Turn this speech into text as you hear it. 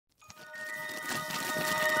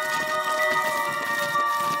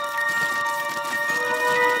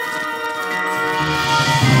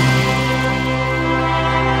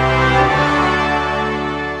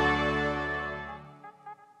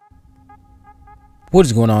What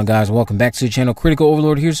is going on, guys? Welcome back to the channel. Critical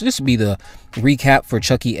Overlord here. So this will be the recap for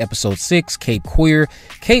Chucky episode 6, Cape Queer.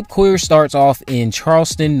 Cape Queer starts off in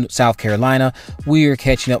Charleston, South Carolina. We are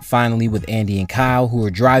catching up finally with Andy and Kyle, who are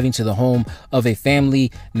driving to the home of a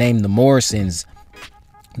family named the Morrisons.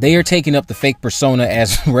 They are taking up the fake persona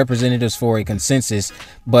as representatives for a consensus,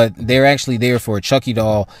 but they're actually there for a Chucky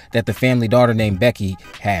doll that the family daughter named Becky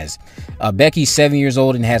has. Becky's 7 years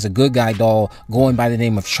old and has a good guy doll going by the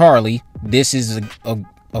name of Charlie. This is,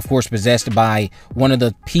 of course, possessed by one of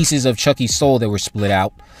the pieces of Chucky's soul that were split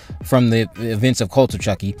out from the events of Cult of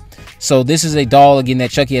Chucky. So this is a doll, again,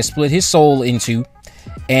 that Chucky has split his soul into.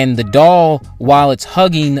 And the doll, while it's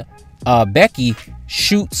hugging Becky,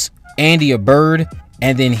 shoots Andy a bird.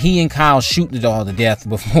 And then he and Kyle shoot the doll to death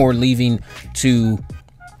before leaving to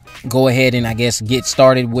go ahead and, I guess, get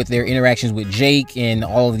started with their interactions with Jake and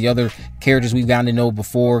all of the other characters we've gotten to know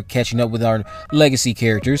before catching up with our legacy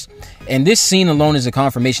characters. And this scene alone is a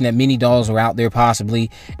confirmation that many dolls were out there possibly,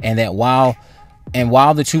 and that while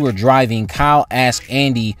the two were driving, Kyle asked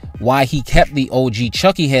Andy why he kept the OG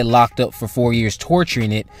Chucky head locked up for 4 years,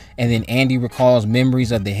 torturing it. And then Andy recalls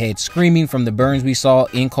memories of the head screaming from the burns we saw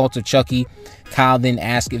in Cult of Chucky. Kyle then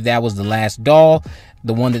asked if that was the last doll,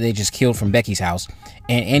 the one that they just killed from Becky's house.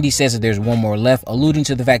 And Andy says that there's one more left, alluding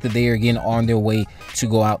to the fact that they are again on their way to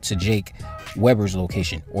go out to Jake Weber's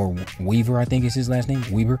location, or Weaver, I think is his last name,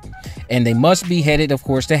 Weaver. And they must be headed, of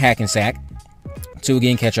course, to Hackensack to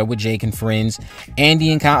again catch up with Jake and friends.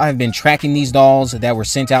 Andy and Kyle have been tracking these dolls that were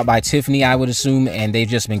sent out by Tiffany, I would assume, and they've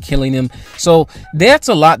just been killing them. So that's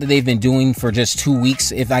a lot that they've been doing for just 2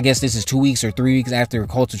 weeks. If I guess this is 2 weeks or 3 weeks after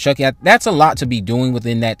Cult of Chucky, that's a lot to be doing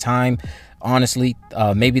within that time. Honestly,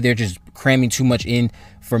 maybe they're just cramming too much in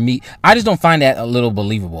for me. I just don't find that a little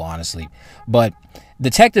believable, honestly. But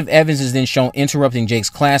Detective Evans is then shown interrupting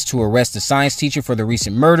Jake's class to arrest the science teacher for the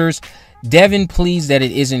recent murders. Devon pleads that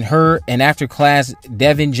it isn't her, and after class,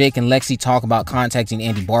 Devon, Jake, and Lexy talk about contacting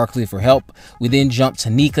Andy Barkley for help. We then jump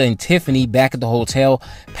to Nica and Tiffany back at the hotel,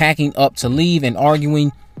 packing up to leave and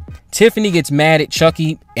arguing. Tiffany gets mad at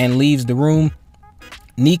Chucky and leaves the room.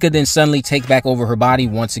 Nica then suddenly takes back over her body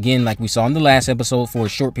once again, like we saw in the last episode, for a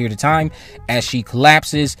short period of time as she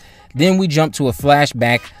collapses. Then we jump to a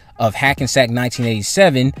flashback of Hackensack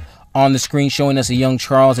 1987 on the screen, showing us a young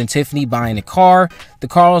Charles and Tiffany buying a car. The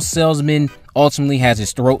car salesman ultimately has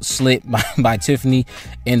his throat slit by Tiffany,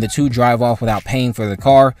 and the two drive off without paying for the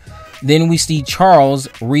car. Then we see Charles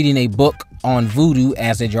reading a book on voodoo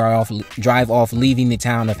as they drive off, leaving the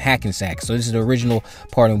town of Hackensack. So this is the original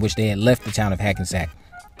part in which they had left the town of Hackensack.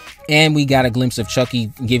 And we got a glimpse of Chucky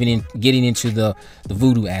getting into the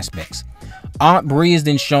voodoo aspects. Aunt Bree is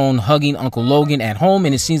then shown hugging Uncle Logan at home,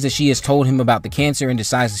 and it seems that she has told him about the cancer and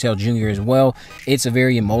decides to tell Junior as well. It's a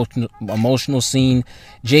very emotional scene.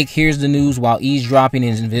 Jake hears the news while eavesdropping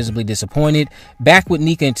and is invisibly disappointed. Back with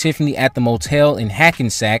Nica and Tiffany at the motel in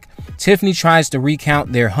Hackensack, Tiffany tries to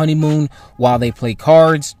recount their honeymoon while they play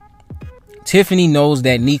cards. Tiffany knows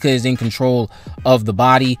that Nica is in control of the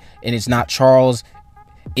body, and it's not Charles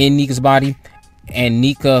in Nica's body, and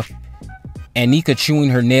Nica chewing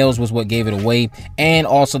her nails was what gave it away, and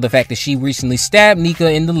also the fact that she recently stabbed Nica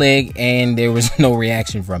in the leg and there was no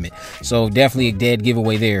reaction from it. So definitely a dead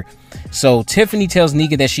giveaway there. So Tiffany tells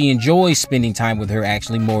Nica that she enjoys spending time with her,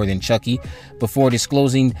 actually more than Chucky, before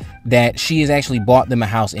disclosing that she has actually bought them a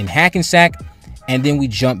house in Hackensack. And then we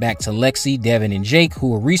jump back to Lexy, Devon, and Jake,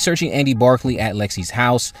 who are researching Andy Barkley at Lexy's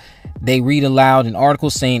house. They read aloud an article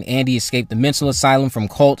saying Andy escaped the mental asylum from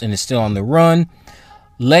Cult and is still on the run.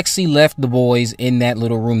 Lexy left the boys in that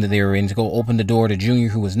little room that they were in to go open the door to Junior,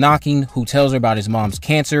 who was knocking, who tells her about his mom's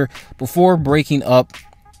cancer before breaking up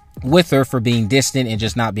with her for being distant and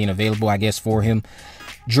just not being available, I guess, for him.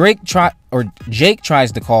 Jake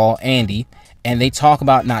tries to call Andy, and they talk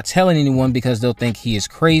about not telling anyone because they'll think he is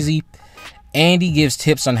crazy. Andy gives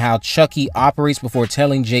tips on how Chucky operates before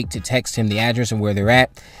telling Jake to text him the address and where they're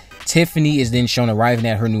at. Tiffany is then shown arriving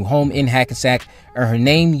at her new home in Hackensack, and her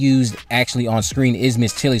name used actually on screen is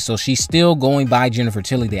Miss Tilly, so she's still going by Jennifer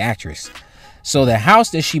Tilly, the actress. So the house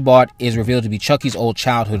that she bought is revealed to be Chucky's old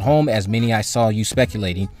childhood home, as many I saw you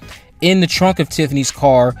speculating. In the trunk of Tiffany's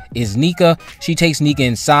car is Nica. She takes Nica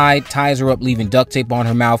inside, ties her up, leaving duct tape on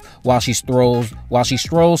her mouth while she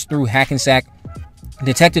strolls through Hackensack.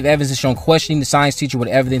 Detective Evans is shown questioning the science teacher with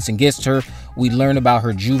evidence against her. We learn about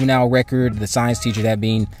her juvenile record, the science teacher that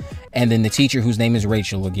being, and then the teacher whose name is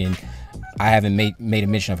Rachel again. I haven't made a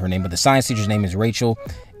mention of her name, but the science teacher's name is Rachel,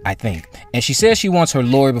 I think. And she says she wants her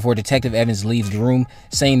lawyer before Detective Evans leaves the room,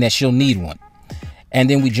 saying that she'll need one. And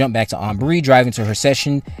then we jump back to Aunt Bree driving to her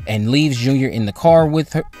session and leaves Junior in the car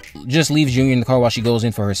with her. Just leaves Junior in the car while she goes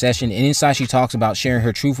in for her session. And inside she talks about sharing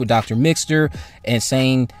her truth with Dr. Mixter and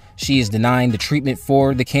saying she is denying the treatment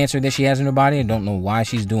for the cancer that she has in her body. I don't know why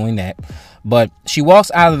she's doing that. But she walks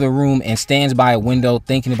out of the room and stands by a window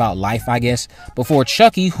thinking about life, I guess, before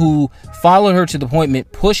Chucky, who followed her to the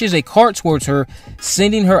appointment, pushes a cart towards her,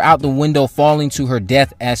 sending her out the window, falling to her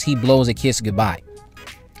death as he blows a kiss goodbye.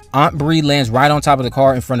 Aunt Bree lands right on top of the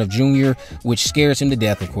car in front of Junior, which scares him to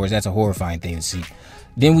death, of course. That's a horrifying thing to see.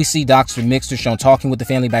 Then we see Dr. Mixter shown talking with the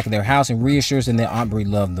family back at their house and reassures them that Aunt Bree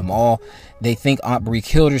loved them all. They think Aunt Bree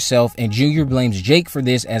killed herself, and Junior blames Jake for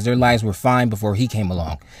this as their lives were fine before he came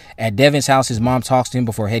along. At Devon's house, his mom talks to him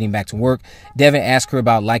before heading back to work. Devon asks her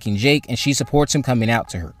about liking Jake, and she supports him coming out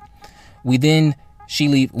to her. When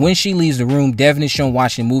she leaves the room, Devon is shown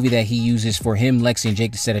watching a movie that he uses for him, Lexy, and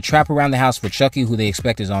Jake to set a trap around the house for Chucky, who they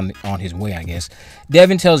expect is on his way, I guess.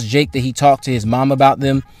 Devon tells Jake that he talked to his mom about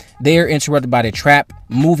them. They are interrupted by the trap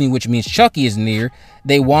moving, which means Chucky is near.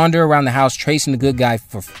 They wander around the house tracing the good guy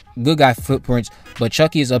footprints, but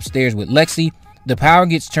Chucky is upstairs with Lexy. The power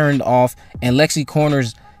gets turned off, and Chucky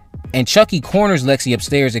corners Lexy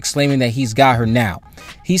upstairs, exclaiming that he's got her now.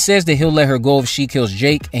 He says that he'll let her go if she kills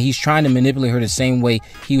Jake, and he's trying to manipulate her the same way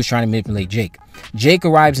he was trying to manipulate Jake. Jake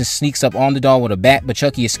arrives and sneaks up on the doll with a bat, but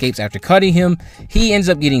Chucky escapes after cutting him. He ends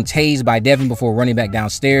up getting tased by Devon before running back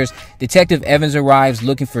downstairs. Detective Evans arrives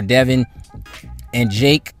looking for Devon and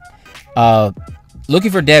Jake. And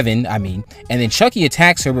then Chucky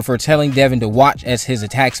attacks her before telling Devon to watch as his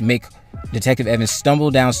attacks make Detective Evans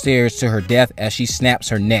stumble downstairs to her death as she snaps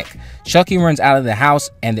her neck. Chucky runs out of the house,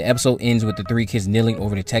 and the episode ends with the three kids kneeling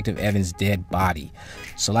over Detective Evans' dead body.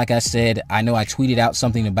 So like I said, I know I tweeted out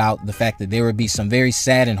something about the fact that there would be some very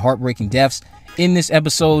sad and heartbreaking deaths in this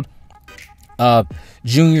episode.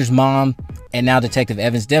 Junior's mom and now Detective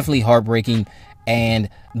Evans, definitely heartbreaking. And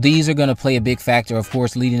these are going to play a big factor, of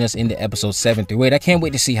course, leading us into episode 7 through 8. I can't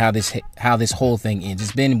wait to see how this whole thing ends.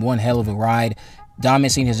 It's been one hell of a ride. Dom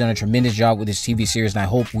Mancini has done a tremendous job with this TV series, and I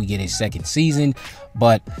hope we get a second season.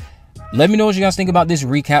 But let me know what you guys think about this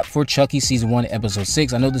recap for Chucky Season 1, Episode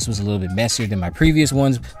 6. I know this was a little bit messier than my previous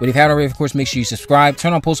ones, but if you haven't already, of course, make sure you subscribe,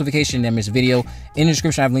 turn on post notifications, and never miss a video. In the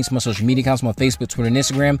description, I have links to my social media accounts, my Facebook, Twitter, and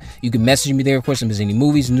Instagram. You can message me there, of course, if there's any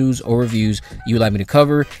movies, news, or reviews you would like me to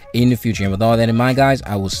cover in the future. And with all that in mind, guys,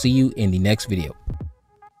 I will see you in the next video.